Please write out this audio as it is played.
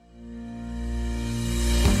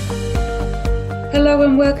Hello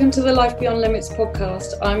and welcome to the Life Beyond Limits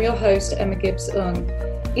podcast. I'm your host, Emma Gibbs-Ung.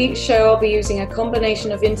 Each show I'll be using a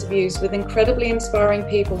combination of interviews with incredibly inspiring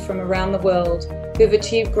people from around the world who have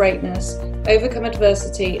achieved greatness, overcome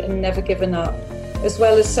adversity and never given up, as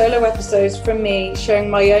well as solo episodes from me sharing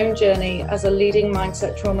my own journey as a leading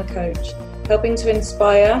mindset trauma coach, helping to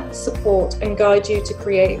inspire, support and guide you to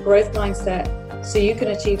create a growth mindset so you can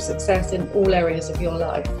achieve success in all areas of your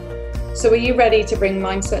life. So are you ready to bring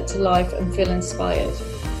mindset to life and feel inspired?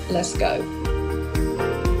 Let's go.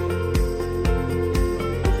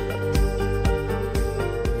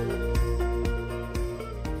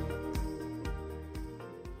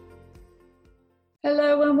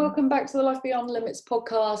 Hello and welcome back to the Life Beyond Limits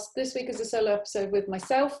podcast. This week is a solo episode with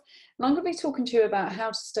myself, and I'm going to be talking to you about how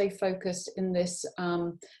to stay focused in this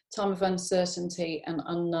time of uncertainty and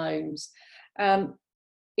unknowns.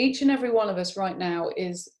 Each and every one of us right now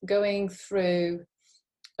is going through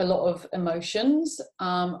a lot of emotions.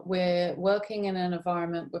 We're working in an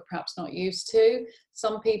environment we're perhaps not used to.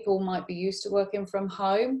 Some people might be used to working from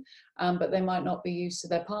home, but they might not be used to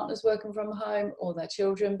their partners working from home or their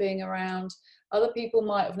children being around. Other people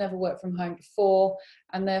might have never worked from home before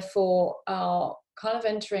and therefore are kind of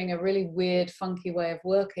entering a really weird, funky way of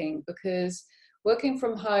working, because working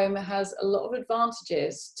from home has a lot of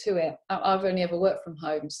advantages to it. I've only ever worked from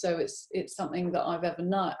home, so it's something that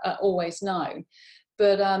I've always known.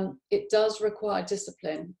 But it does require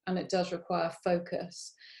discipline and it does require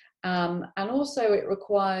focus. And also it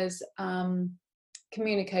requires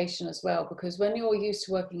communication as well, because when you're used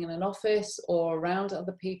to working in an office or around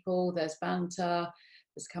other people, there's banter,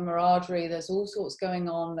 there's camaraderie, there's all sorts going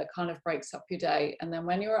on that kind of breaks up your day. And then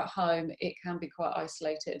when you're at home, it can be quite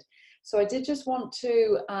isolated. So I did just want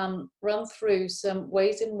to run through some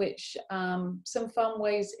ways in which, some fun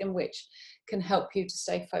ways in which can help you to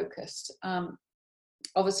stay focused.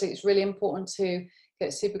 Obviously, it's really important to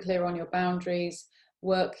get super clear on your boundaries,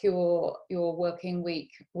 work your working week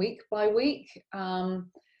by week,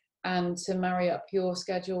 and to marry up your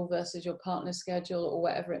schedule versus your partner's schedule or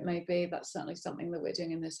whatever it may be. That's certainly something that we're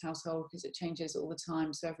doing in this household because it changes all the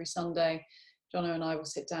time. So every Sunday, Jono and I will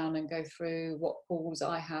sit down and go through what calls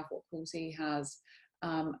I have, what calls he has,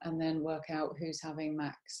 and then work out who's having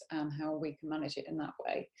Max and how we can manage it in that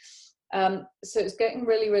way. So it's getting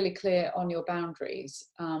really, really clear on your boundaries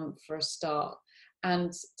for a start,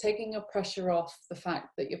 and taking your pressure off the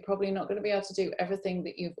fact that you're probably not going to be able to do everything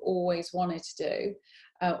that you've always wanted to do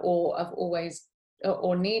or have always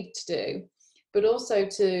or need to do, but also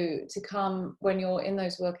to come when you're in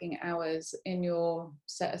those working hours in your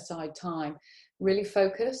set aside time, really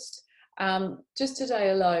focused. Just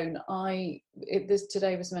today alone,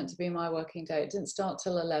 today was meant to be my working day. It didn't start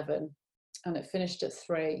till 11 and it finished at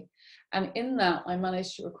 3. And in that, I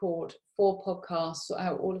managed to record 4 podcasts, sort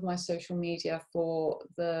out all of my social media for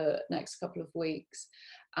the next couple of weeks,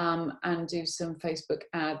 and do some Facebook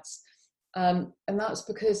ads. And that's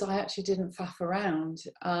because I actually didn't faff around.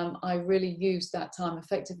 I really used that time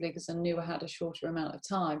effectively because I knew I had a shorter amount of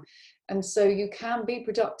time. And so you can be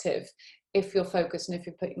productive if you're focused and if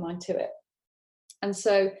you put your mind to it. And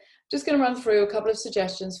so just going to run through a couple of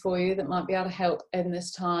suggestions for you that might be able to help in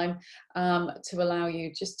this time, to allow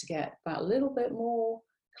you just to get that little bit more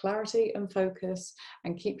clarity and focus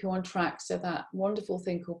and keep you on track, so that wonderful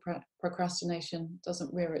thing called procrastination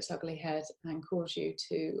doesn't rear its ugly head and cause you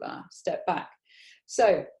to step back.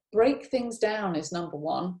 So break things down is number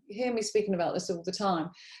one. You hear me speaking about this all the time,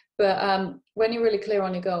 but when you're really clear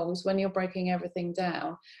on your goals, when you're breaking everything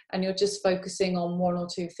down and you're just focusing on 1 or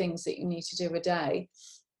 2 things that you need to do a day,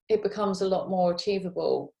 it becomes a lot more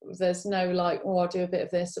achievable. There's no like, oh, I'll do a bit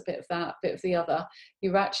of this, a bit of that, a bit of the other.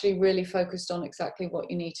 You're actually really focused on exactly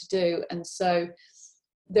what you need to do. And so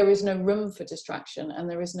there is no room for distraction and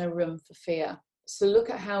there is no room for fear. So look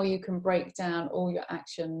at how you can break down all your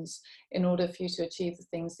actions in order for you to achieve the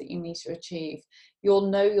things that you need to achieve.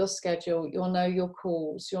 You'll know your schedule, you'll know your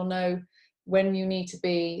calls, you'll know when you need to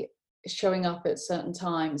be showing up at certain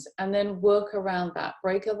times, and then work around that.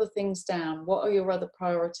 Break other things down. What are your other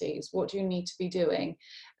priorities? What do you need to be doing?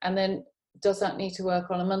 And then does that need to work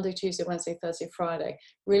on a Monday, Tuesday, Wednesday, Thursday, Friday?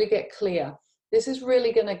 Really get clear. This is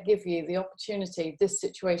really going to give you the opportunity, this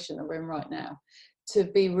situation that we're in right now, to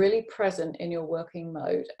be really present in your working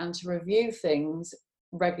mode and to review things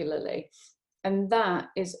regularly. And that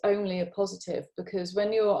is only a positive, because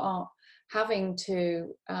when you are having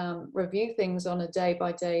to review things on a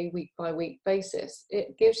day-by-day, week-by-week basis.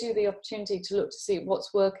 It gives you the opportunity to look to see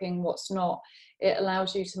what's working, what's not. It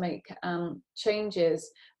allows you to make changes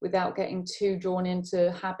without getting too drawn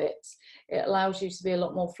into habits. It allows you to be a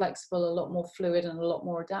lot more flexible, a lot more fluid, and a lot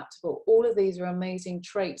more adaptable. All of these are amazing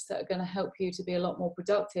traits that are going to help you to be a lot more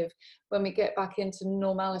productive when we get back into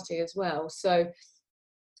normality as well. So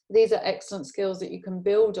these are excellent skills that you can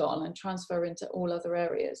build on and transfer into all other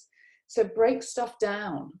areas. So break stuff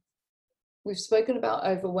down. We've spoken about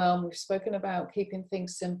overwhelm, we've spoken about keeping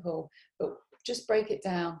things simple, but just break it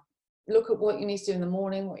down. Look at what you need to do in the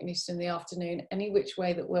morning, what you need to do in the afternoon, any which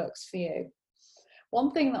way that works for you.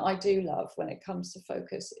 One thing that I do love when it comes to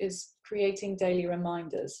focus is creating daily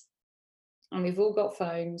reminders. And we've all got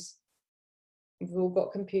phones, we've all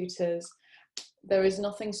got computers. There is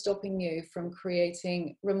nothing stopping you from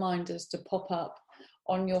creating reminders to pop up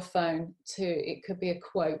on your phone. It could be a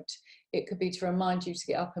quote, it could be to remind you to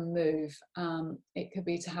get up and move, it could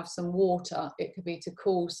be to have some water, it could be to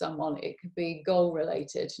call someone, it could be goal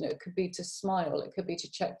related, it could be to smile, it could be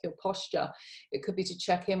to check your posture, it could be to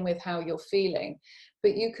check in with how you're feeling.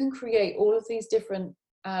 But you can create all of these different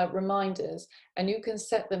reminders, and you can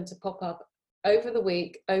set them to pop up over the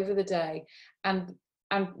week, over the day, and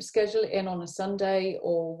schedule it in on a Sunday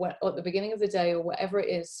or at the beginning of the day or whatever it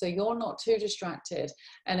is, so you're not too distracted,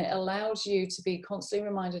 and it allows you to be constantly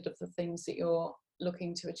reminded of the things that you're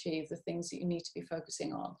looking to achieve, the things that you need to be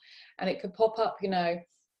focusing on. And it could pop up,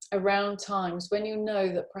 around times when you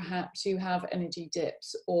know that perhaps you have energy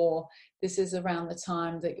dips, or this is around the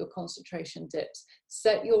time that your concentration dips.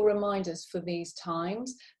 Set your reminders for these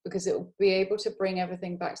times, because it will be able to bring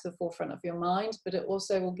everything back to the forefront of your mind, but it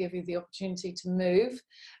also will give you the opportunity to move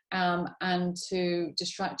and to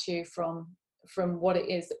distract you from what it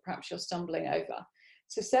is that perhaps you're stumbling over.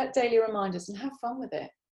 So set daily reminders and have fun with it.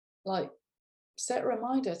 Like, set a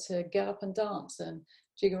reminder to get up and dance and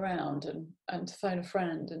jig around and to phone a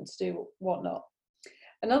friend and to do whatnot.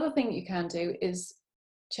 Another thing you can do is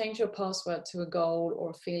change your password to a goal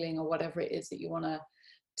or a feeling or whatever it is that you want to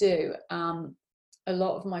do. A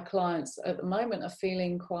lot of my clients at the moment are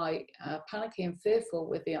feeling quite panicky and fearful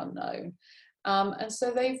with the unknown. And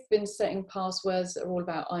so they've been setting passwords that are all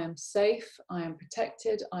about I am safe, I am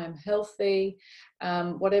protected, I am healthy,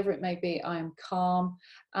 whatever it may be, I am calm.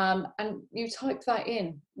 And you type that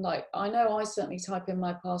in. Like, I know I certainly type in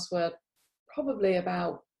my password probably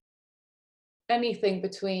about anything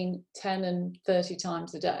between 10 and 30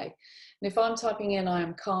 times a day. And if I'm typing in I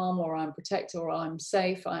am calm, or I'm protected, or I'm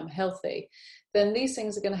safe, I'm healthy, then these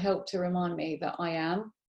things are going to help to remind me that I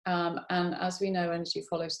am. And as we know, energy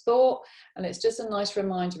follows thought, and it's just a nice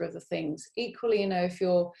reminder of the things. Equally, if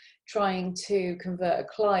you're trying to convert a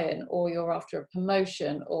client, or you're after a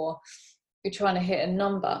promotion, or you're trying to hit a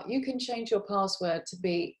number, you can change your password to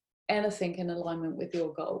be anything in alignment with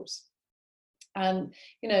your goals. And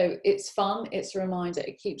it's fun, it's a reminder,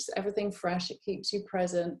 it keeps everything fresh, it keeps you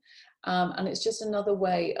present, and it's just another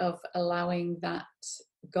way of allowing that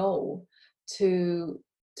goal to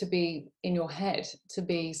be in your head, to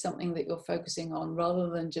be something that you're focusing on, rather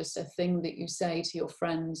than just a thing that you say to your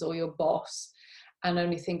friends or your boss and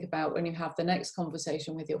only think about when you have the next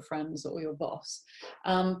conversation with your friends or your boss.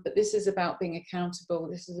 But this is about being accountable.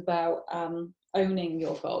 This is about owning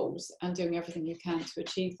your goals and doing everything you can to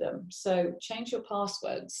achieve them. So change your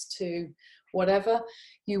passwords to whatever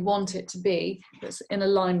you want it to be, that's in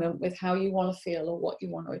alignment with how you want to feel or what you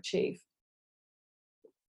want to achieve.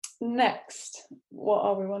 Next, what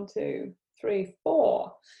are we? 1, 2, 3,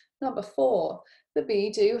 4. Number 4, the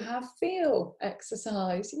Be, Do, Have, Feel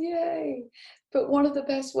exercise. Yay! But one of the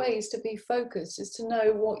best ways to be focused is to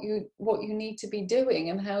know what you need to be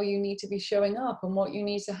doing, and how you need to be showing up, and what you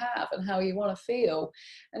need to have, and how you want to feel.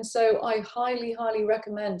 And so I highly, highly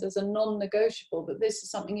recommend as a non-negotiable that this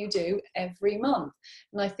is something you do every month.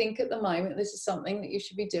 And I think at the moment this is something that you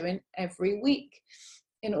should be doing every week,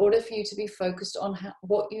 in order for you to be focused on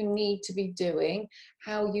what you need to be doing,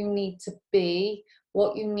 how you need to be,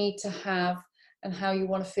 what you need to have, and how you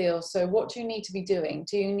want to feel. So what do you need to be doing?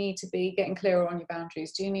 Do you need to be getting clearer on your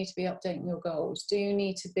boundaries? Do you need to be updating your goals? Do you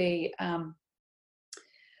need to be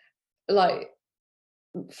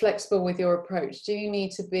flexible with your approach? Do you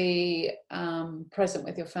need to be present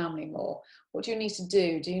with your family more? What do you need to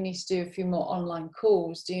do? Do you need to do a few more online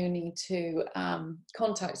calls? Do you need to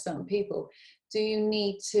contact certain people? Do you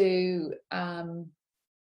need to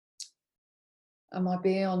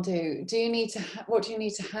do you need to what do you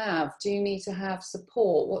need to have? Do you need to have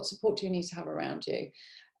support? What support do you need to have around you?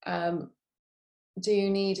 Do you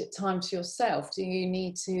need time to yourself? Do you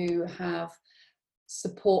need to have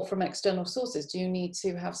support from external sources? Do you need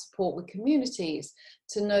to have support with communities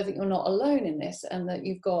to know that you're not alone in this, and that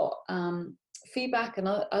you've got feedback and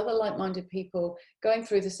other like-minded people going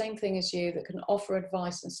through the same thing as you that can offer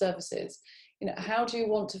advice and services? You know, how do you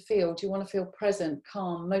want to feel? Do you want to feel present,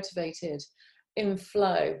 calm, motivated, in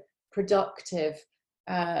flow, productive,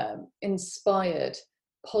 inspired,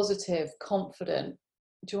 positive, confident?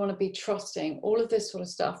 Do you want to be trusting? All of this sort of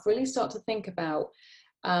stuff. Really start to think about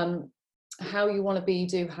how you want to be,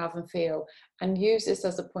 do, have and feel, and use this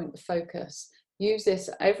as a point of focus. Use this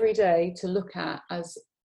every day to look at as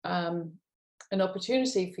an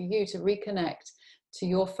opportunity for you to reconnect to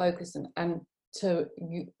your focus and to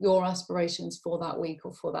your aspirations for that week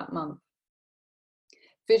or for that month.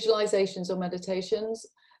 Visualizations or meditations,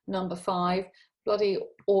 number 5, bloody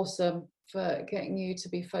awesome for getting you to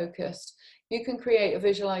be focused. You can create a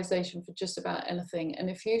visualization for just about anything, and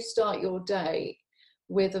if you start your day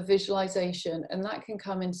with a visualization, and that can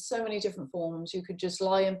come in so many different forms. You could just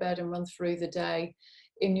lie in bed and run through the day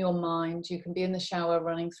in your mind. You can be in the shower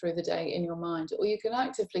running through the day in your mind, or you can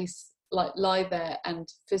actively like lie there and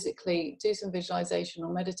physically do some visualization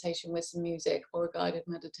or meditation with some music or a guided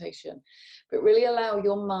meditation, but really allow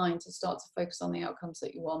your mind to start to focus on the outcomes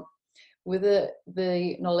that you want, with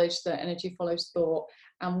the knowledge that energy follows thought,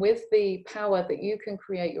 and with the power that you can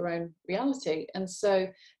create your own reality. And so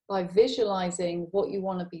by visualizing what you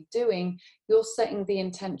want to be doing, you're setting the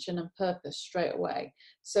intention and purpose straight away.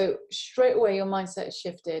 So straight away your mindset is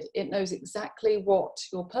shifted. It knows exactly what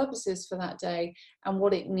your purpose is for that day and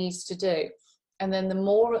what it needs to do. And then the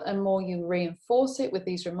more and more you reinforce it with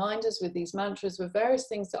these reminders, with these mantras, with various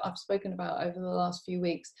things that I've spoken about over the last few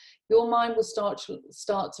weeks, your mind will start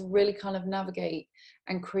to really kind of navigate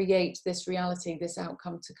and create this reality, this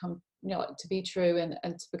outcome to come, you know, to be true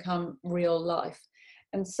and to become real life.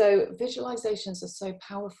 And so visualizations are so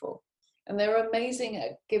powerful, and they're amazing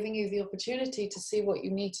at giving you the opportunity to see what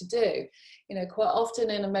you need to do. You know, quite often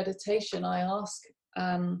in a meditation, I ask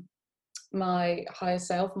my higher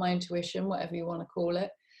self, my intuition, whatever you want to call it,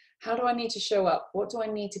 how do I need to show up? What do I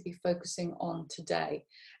need to be focusing on today?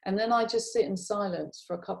 And then I just sit in silence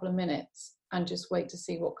for a couple of minutes and just wait to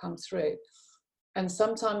see what comes through. And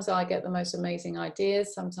sometimes I get the most amazing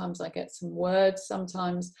ideas. Sometimes I get some words.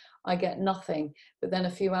 Sometimes I get nothing. But then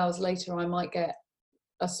a few hours later, I might get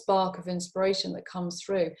a spark of inspiration that comes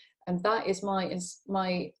through. And that is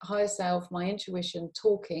my higher self, my intuition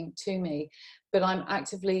talking to me. But I'm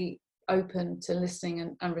actively open to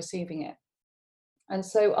listening and receiving it. And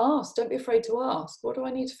so ask, don't be afraid to ask, what do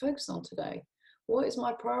I need to focus on today? What is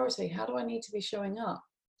my priority? How do I need to be showing up?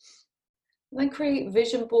 And then create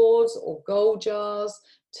vision boards or goal jars,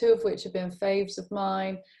 2 of which have been faves of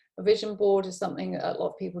mine. A vision board is something that a lot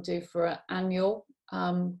of people do for annual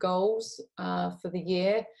goals for the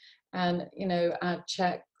year, and you know, add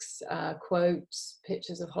checks, quotes,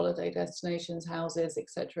 pictures of holiday destinations, houses,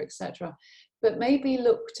 etc., etc. But maybe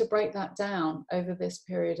look to break that down over this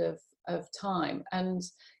period of time and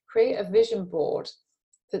create a vision board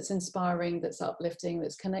that's inspiring, that's uplifting,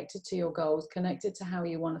 that's connected to your goals, connected to how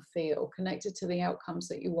you want to feel, connected to the outcomes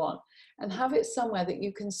that you want, and have it somewhere that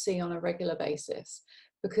you can see on a regular basis,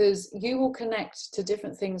 because you will connect to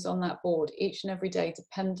different things on that board each and every day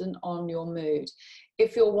dependent on your mood.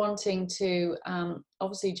 If you're wanting to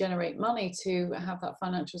obviously generate money to have that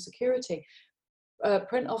financial security,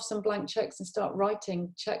 print off some blank checks and start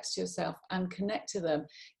writing checks to yourself and connect to them.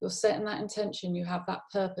 You're setting that intention, you have that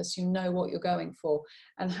purpose, you know what you're going for,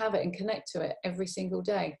 and have it and connect to it every single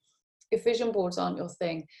day. If vision boards aren't your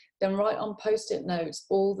thing, then write on post-it notes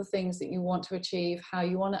all the things that you want to achieve, how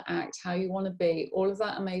you want to act, how you want to be, all of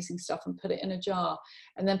that amazing stuff, and put it in a jar.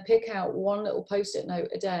 And then pick out one little post-it note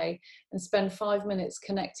a day and spend 5 minutes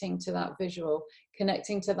connecting to that visual,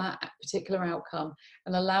 connecting to that particular outcome,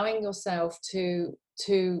 and allowing yourself to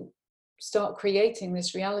start creating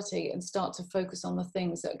this reality and start to focus on the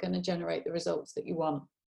things that are going to generate the results that you want.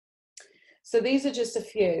 So these are just a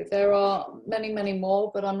few. There are many, many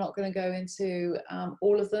more, but I'm not going to go into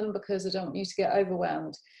all of them because I don't want you to get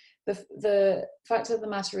overwhelmed. The fact of the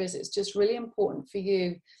matter is, it's just really important for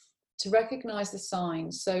you to recognize the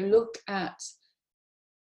signs. So look at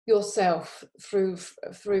yourself through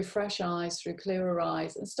fresh eyes, through clearer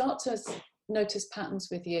eyes, and start to notice patterns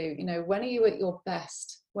with you. You know, when are you at your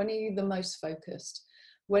best? When are you the most focused?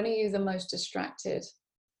 When are you the most distracted?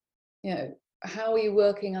 You know, how are you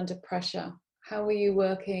working under pressure? How are you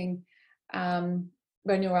working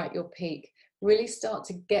when you're at your peak? really start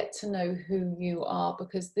to get to know who you are,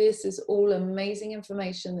 because this is all amazing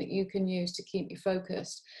information that you can use to keep you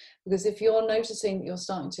focused. Because if you're noticing that you're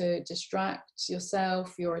starting to distract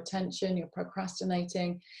yourself, your attention, you're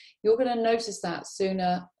procrastinating, you're going to notice that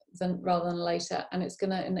sooner rather than later, and it's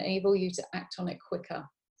going to enable you to act on it quicker.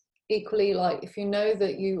 Equally, like if you know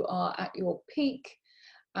that you are at your peak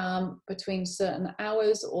between certain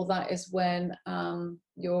hours, or that is when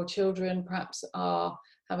your children perhaps are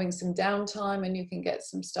having some downtime and you can get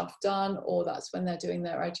some stuff done, or that's when they're doing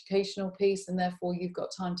their educational piece and therefore you've got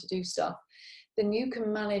time to do stuff, then you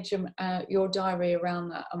can manage your diary around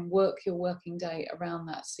that and work your working day around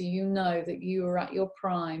that. So you know that you are at your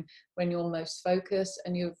prime when you're most focused,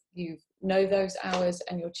 and you know those hours,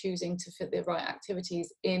 and you're choosing to fit the right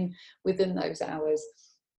activities in within those hours.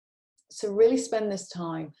 So really spend this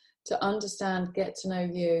time to understand, get to know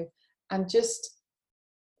you, and just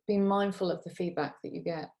be mindful of the feedback that you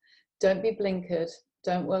get. Don't be blinkered,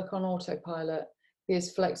 don't work on autopilot, be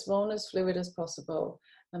as flexible and as fluid as possible,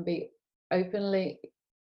 and be openly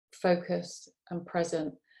focused and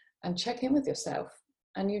present, and check in with yourself.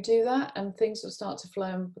 And you do that and things will start to flow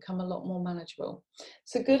and become a lot more manageable.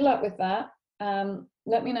 So good luck with that.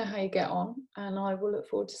 Let me know how you get on, and I will look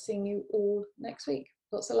forward to seeing you all next week.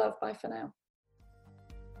 Lots of love. Bye for now.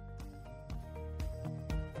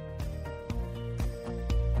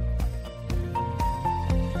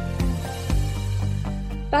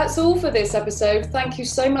 That's all for this episode. Thank you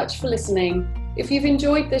so much for listening. If you've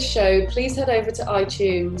enjoyed this show, please head over to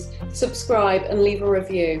iTunes, subscribe and leave a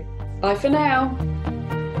review. Bye for now.